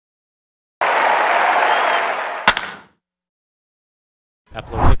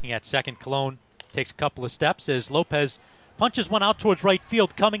Epler looking at second. Cologne takes a couple of steps as Lopez punches one out towards right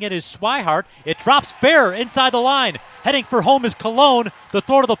field. Coming in is Swihart. It drops fair inside the line. Heading for home is Cologne. The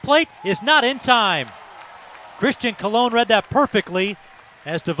throw to the plate is not in time. Christian Cologne read that perfectly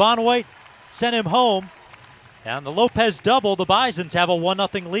as Devon White sent him home. And the Lopez double, the Bisons have a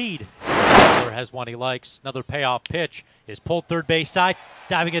 1-0 lead. Epler has one he likes. Another payoff pitch is pulled third base side.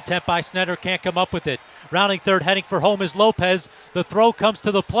 Diving attempt by Snetter, can't come up with it. Rounding third, heading for home is Lopez. The throw comes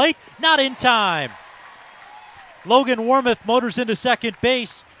to the plate, not in time. Logan Wormuth motors into second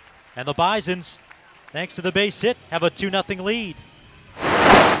base, and the Bisons, thanks to the base hit, have a 2-0 lead.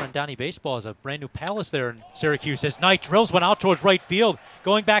 Downey Baseball has a brand new palace there in Syracuse as Knight drills one out towards right field.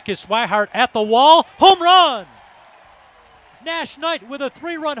 Going back is Swihart at the wall. Home run! Nash Knight with a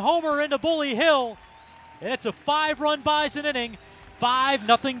 3-run homer into Bully Hill. And it's a 5-run Bison inning.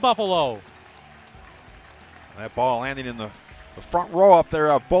 5-0 Buffalo. That ball landing in the front row up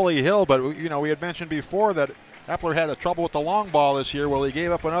there of Bully Hill, but you know, we had mentioned before that Epler had a trouble with the long ball this year. Well, he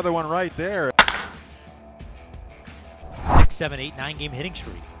gave up another one right there. 6, 7, 8, 9 game hitting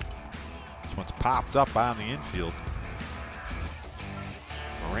streak. This one's popped up on the infield.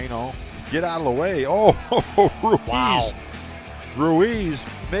 Moreno, get out of the way. Oh, Ruiz. Wow. Ruiz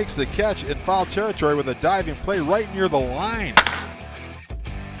makes the catch in foul territory with a diving play right near the line.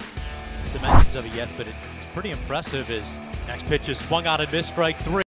 Dimensions of it yet, but it's pretty impressive as next pitch is swung out and missed, strike 3.